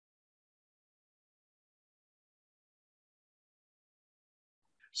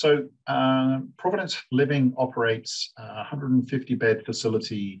So Providence Living operates a 150-bed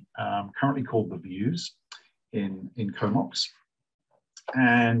facility currently called The Views in Comox.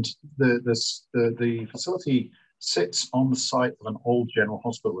 And the facility sits on the site of an old general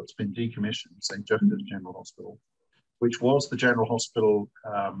hospital that's been decommissioned, St. Joseph's General Hospital, which was the general hospital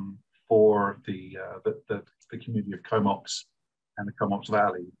for the community of Comox and the Comox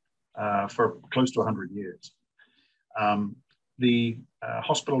Valley for close to 100 years. The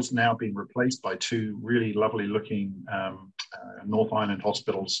hospital's now been replaced by two really lovely looking North Island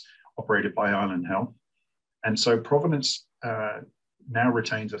hospitals operated by Island Health. And so Providence now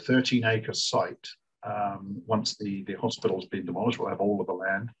retains a 13-acre site. Once the hospital's been demolished, we'll have all of the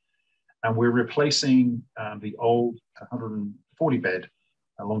land. And we're replacing the old 140-bed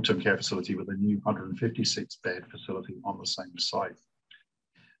long-term care facility with a new 156-bed facility on the same site.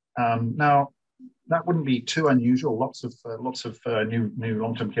 Now, that wouldn't be too unusual. Lots of new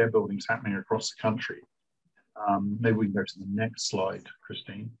long-term care buildings happening across the country. Maybe we can go to the next slide,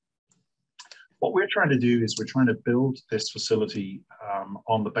 Christine. What we're trying to do is we're trying to build this facility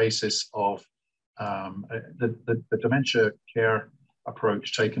on the basis of the dementia care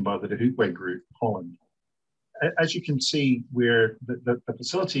approach taken by the De Hoogweg Group, Holland. As you can see, the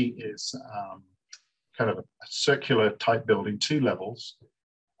facility is kind of a circular type building, 2 levels,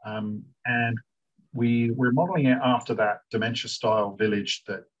 and we're modeling it after that dementia-style village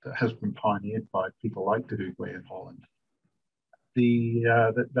that has been pioneered by people like De Hoogweg in Holland.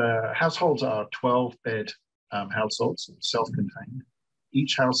 The households are 12-bed households, self-contained.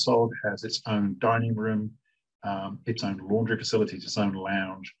 Each household has its own dining room, its own laundry facilities, its own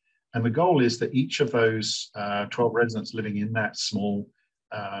lounge. And the goal is that each of those 12 residents living in that small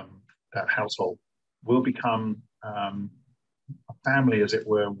that household will become a family, as it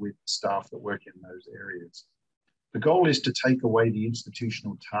were, with staff that work in those areas. The goal is to take away the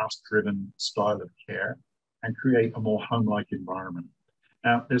institutional task-driven style of care and create a more home-like environment.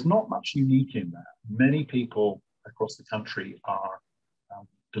 Now, there's not much unique in that. Many people across the country are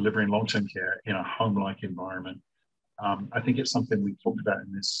delivering long-term care in a home-like environment. I think it's something we've talked about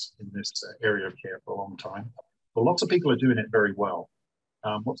in this area of care for a long time. But lots of people are doing it very well.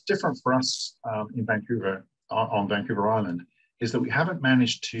 What's different for us in Vancouver, on Vancouver Island, is that we haven't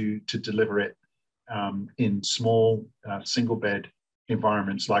managed to deliver it in small single-bed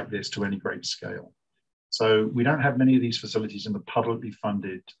environments like this to any great scale. So we don't have many of these facilities in the publicly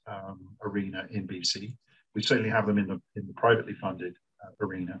funded arena in BC. We certainly have them in the privately funded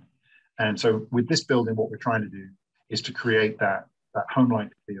arena. And so with this building, what we're trying to do is to create that home-like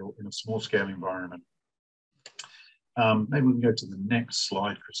feel in a small-scale environment. Maybe we can go to the next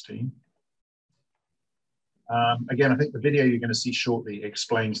slide, Christine. Again, I think the video you're going to see shortly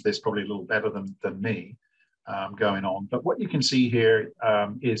explains this probably a little better than me going on. But what you can see here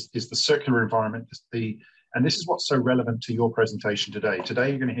is the circular environment. And this is what's so relevant to your presentation today. Today,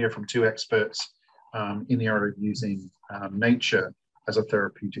 you're going to hear from 2 experts in the area of using nature as a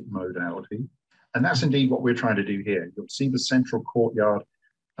therapeutic modality. And that's indeed what we're trying to do here. You'll see the central courtyard.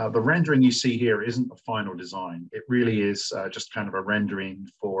 The rendering you see here isn't the final design. It really is just kind of a rendering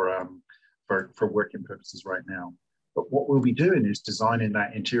for working purposes right now. But what we'll be doing is designing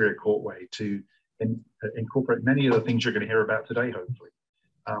that interior courtway to incorporate many of the things you're going to hear about today, hopefully.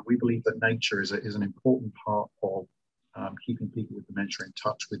 We believe that nature is an important part of keeping people with dementia in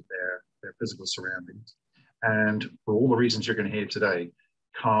touch with their physical surroundings. And for all the reasons you're going to hear today,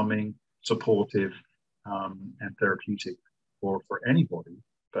 calming, supportive, and therapeutic for anybody,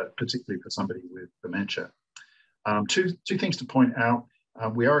 but particularly for somebody with dementia. Two things to point out.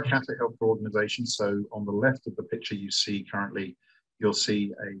 We are a Catholic health organization, so on the left of the picture you see currently, you'll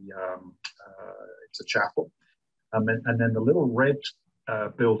see it's a chapel. And then the little red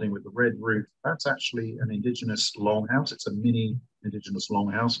building with the red roof, that's actually an Indigenous longhouse. It's a mini Indigenous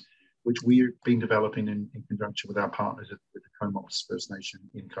longhouse, which we've been developing in conjunction with our partners with the Comox First Nation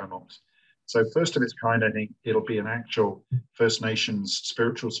in Comox. So first of its kind, I think it'll be an actual First Nations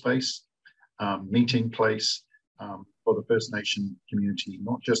spiritual space, meeting place for the First Nation community,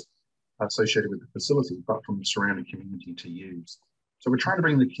 not just associated with the facility, but from the surrounding community to use. So we're trying to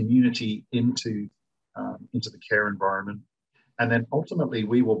bring the community into the care environment. And then ultimately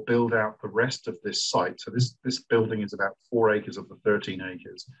we will build out the rest of this site. So this building is about 4 acres of the 13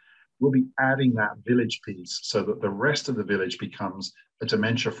 acres. We'll be adding that village piece so that the rest of the village becomes a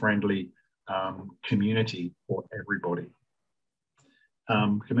dementia-friendly community for everybody.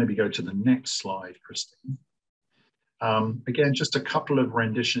 We can maybe go to the next slide, Christine. Again, just a couple of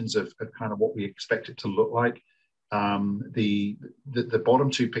renditions of kind of what we expect it to look like. The bottom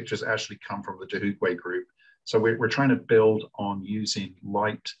 2 pictures actually come from the De Hoogweg Group. So we're trying to build on using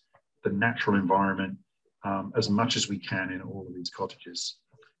light, the natural environment, as much as we can in all of these cottages.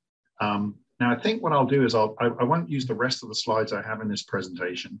 Now, I think what I'll do is I won't use the rest of the slides I have in this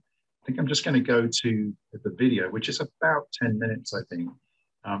presentation. I think I'm just going to go to the video, which is about 10 minutes, I think.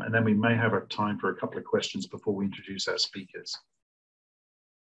 And then we may have a time for a couple of questions before we introduce our speakers.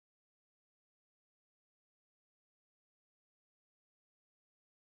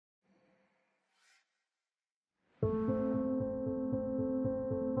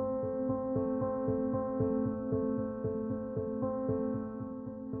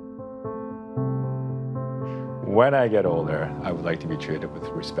 When I get older, I would like to be treated with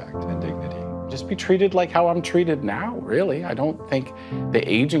respect and dignity. Just be treated like how I'm treated now, really. I don't think the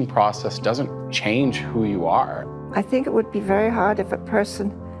aging process doesn't change who you are. I think it would be very hard if a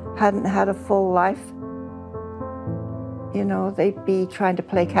person hadn't had a full life. You know, they'd be trying to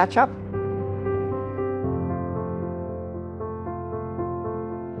play catch up.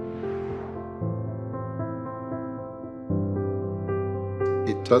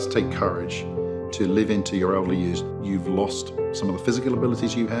 It does take courage to live into your elderly years. You've lost some of the physical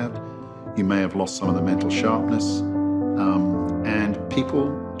abilities you had. You may have lost some of the mental sharpness, and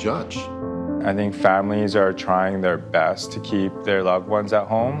people judge. I think families are trying their best to keep their loved ones at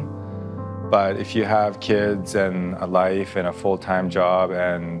home. But if you have kids and a life and a full-time job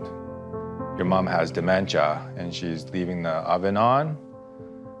and your mom has dementia and she's leaving the oven on,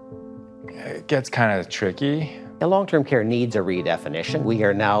 it gets kind of tricky. Long-term care needs a redefinition. We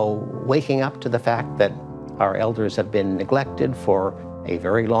are now waking up to the fact that our elders have been neglected for a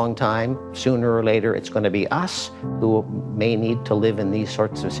very long time. Sooner or later, it's going to be us who may need to live in these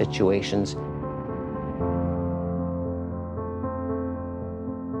sorts of situations.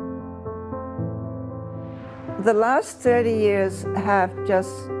 The last 30 years have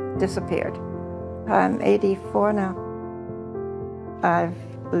just disappeared. I'm 84 now. I've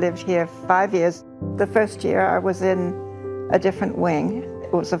lived here 5 years. The first year I was in a different wing.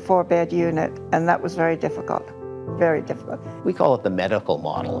 It was a 4-bed unit, and that was very difficult, very difficult. We call it the medical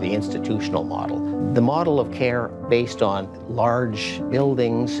model, the institutional model. The model of care based on large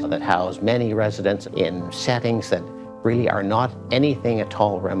buildings that house many residents in settings that really are not anything at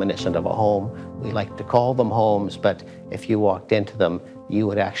all reminiscent of a home. We like to call them homes, but if you walked into them, you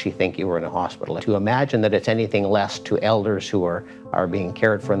would actually think you were in a hospital. To imagine that it's anything less to elders who are being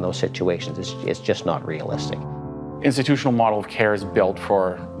cared for in those situations is just not realistic. Institutional model of care is built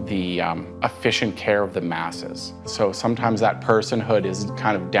for the efficient care of the masses. So sometimes that personhood is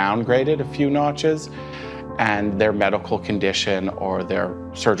kind of downgraded a few notches, and their medical condition or their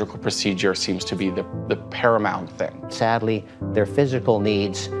surgical procedure seems to be the paramount thing. Sadly, their physical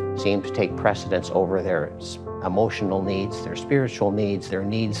needs seem to take precedence over their emotional needs, their spiritual needs, their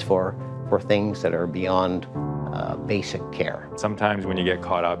needs for things that are beyond basic care. Sometimes when you get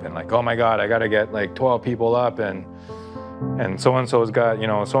caught up in like, oh my God, I gotta get like 12 people up and so-and-so's got, you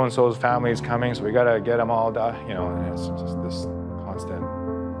know, so-and-so's family is coming, so we gotta get them all done, you know, and it's just this constant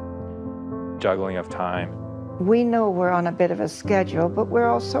juggling of time. We know we're on a bit of a schedule, but we're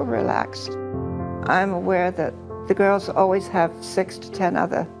also relaxed. I'm aware that the girls always have 6 to 10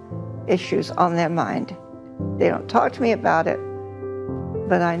 other issues on their mind. They don't talk to me about it,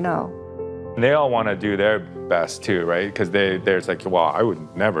 but I know. They all want to do their best too, right? Because there's like, well, I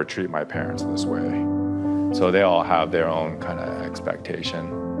would never treat my parents this way. So they all have their own kind of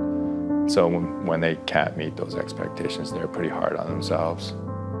expectation. So when they can't meet those expectations, they're pretty hard on themselves.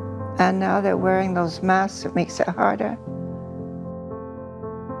 And now they're wearing those masks, it makes it harder.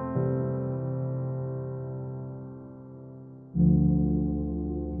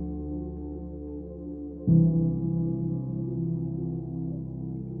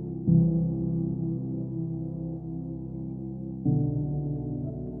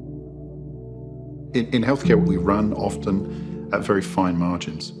 In healthcare, we run often at very fine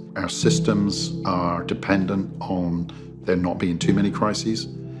margins. Our systems are dependent on there not being too many crises,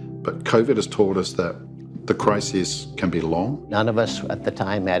 but COVID has taught us that the crises can be long. None of us at the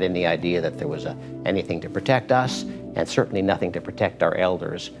time had any idea that there was anything to protect us, and certainly nothing to protect our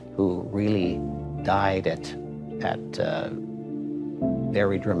elders, who really died at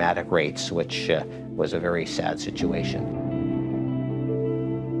very dramatic rates, which was a very sad situation.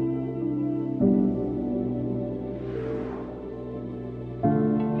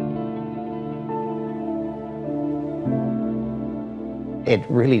 It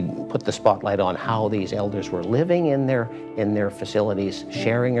really put the spotlight on how these elders were living in their facilities,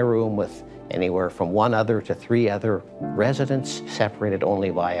 sharing a room with anywhere from 1 other to 3 other residents, separated only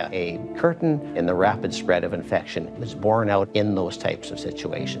via a curtain. And the rapid spread of infection was borne out in those types of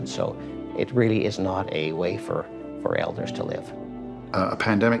situations. So it really is not a way for elders to live. A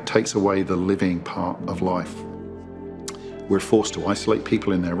pandemic takes away the living part of life. We're forced to isolate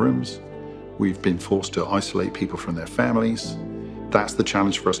people in their rooms. We've been forced to isolate people from their families. That's the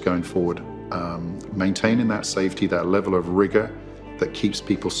challenge for us going forward. Maintaining that safety, that level of rigor that keeps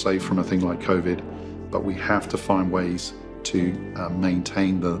people safe from a thing like COVID, but we have to find ways to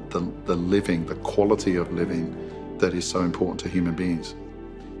maintain the living, the quality of living that is so important to human beings.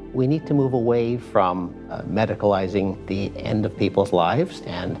 We need to move away from medicalizing the end of people's lives,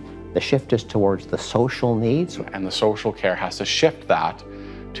 and the shift is towards the social needs. And the social care has to shift that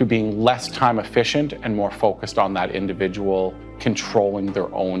to being less time efficient and more focused on that individual controlling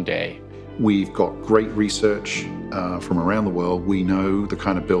their own day. We've got great research from around the world. We know the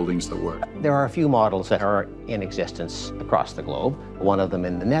kind of buildings that work. There are a few models that are in existence across the globe. One of them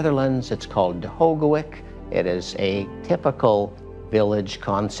in the Netherlands, it's called De Hogewyck. It is a typical village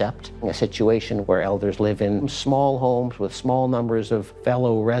concept, a situation where elders live in small homes with small numbers of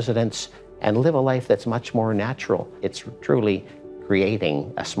fellow residents and live a life that's much more natural. It's truly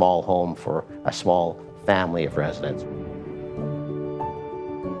creating a small home for a small family of residents.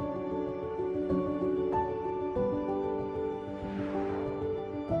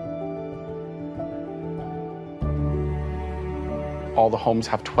 All the homes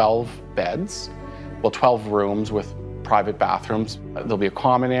have 12 beds, 12 rooms with private bathrooms. There'll be a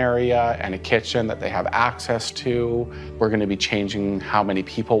common area and a kitchen that they have access to. We're going to be changing how many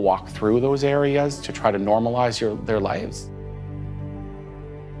people walk through those areas to try to normalize their lives.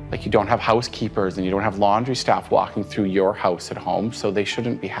 Like, you don't have housekeepers and you don't have laundry staff walking through your house at home, so they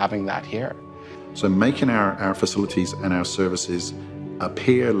shouldn't be having that here. So making our facilities and our services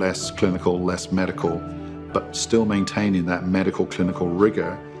appear less clinical, less medical, but still maintaining that medical clinical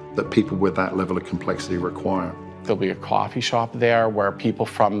rigor that people with that level of complexity require. There'll be a coffee shop there where people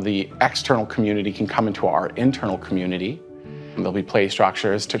from the external community can come into our internal community. And there'll be play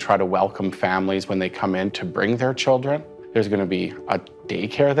structures to try to welcome families when they come in to bring their children. There's going to be a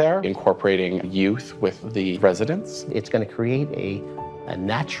daycare there, incorporating youth with the residents. It's going to create a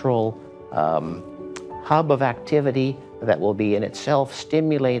natural hub of activity that will be in itself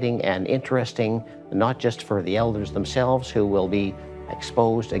stimulating and interesting, not just for the elders themselves, who will be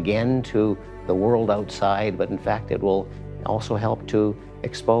exposed again to the world outside, but in fact it will also help to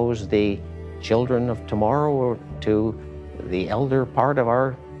expose the children of tomorrow to the elder part of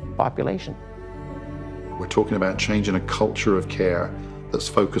our population. We're talking about changing a culture of care that's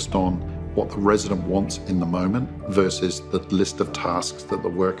focused on what the resident wants in the moment versus the list of tasks that the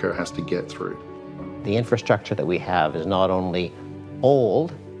worker has to get through. The infrastructure that we have is not only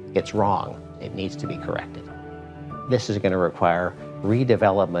old, it's wrong. It needs to be corrected. This is going to require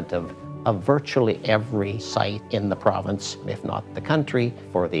redevelopment of virtually every site in the province, if not the country,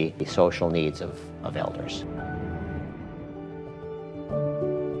 for the social needs of elders.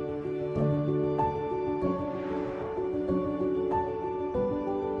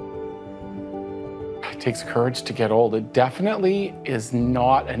 It takes courage to get old. It definitely is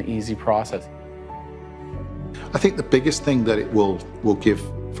not an easy process. I think the biggest thing that it will give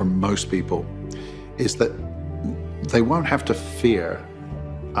for most people is that they won't have to fear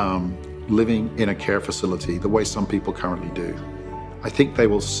living in a care facility the way some people currently do. I think they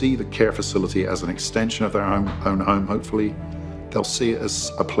will see the care facility as an extension of their own home, hopefully. They'll see it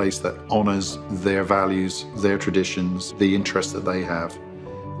as a place that honors their values, their traditions, the interests that they have.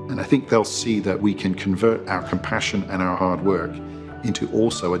 And I think they'll see that we can convert our compassion and our hard work into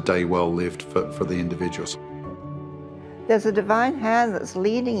also a day well lived for the individuals. There's a divine hand that's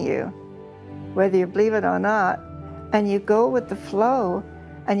leading you, whether you believe it or not, and you go with the flow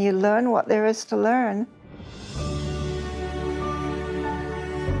and you learn what there is to learn.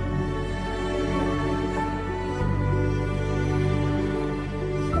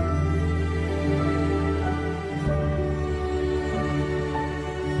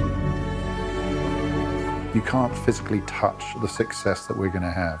 You can't physically touch the success that we're going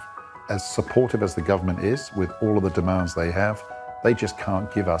to have. As supportive as the government is with all of the demands they have, they just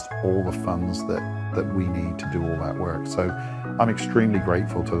can't give us all the funds that we need to do all that work. So I'm extremely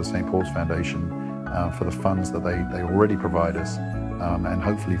grateful to the St. Paul's Foundation for the funds that they already provide us, and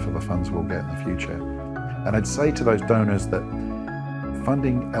hopefully for the funds we'll get in the future. And I'd say to those donors that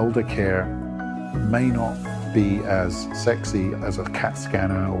funding elder care may not be as sexy as a CAT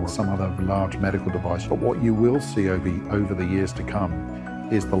scanner or some other large medical device, but what you will see over the years to come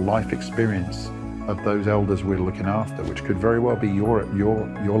is the life experience of those elders we're looking after, which could very well be your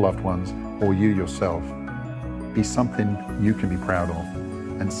loved ones or you yourself, be something you can be proud of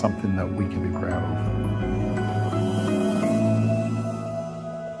and something that we can be proud of.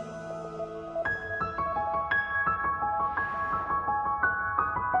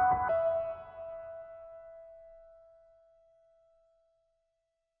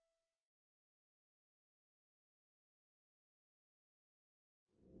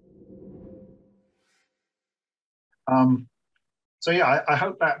 So yeah, I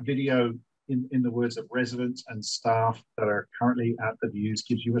hope that video, in the words of residents and staff that are currently at the views,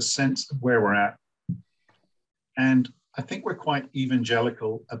 gives you a sense of where we're at. And I think we're quite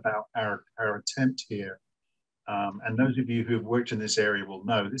evangelical about our attempt here. And those of you who have worked in this area will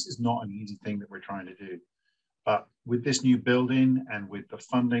know this is not an easy thing that we're trying to do. But with this new building and with the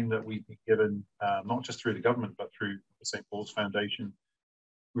funding that we've been given, not just through the government, but through the St. Paul's Foundation,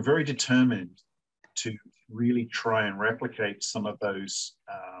 we're very determined to really try and replicate some of those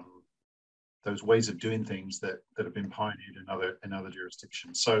ways of doing things that have been pioneered in other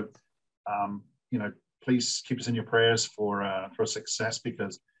jurisdictions. So, you know, please keep us in your prayers for success,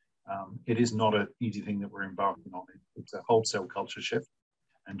 because it is not an easy thing that we're embarking on. It's a wholesale culture shift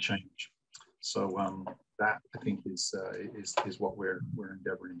and change. So that, I think, is what we're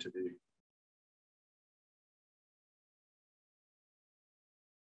endeavoring to do.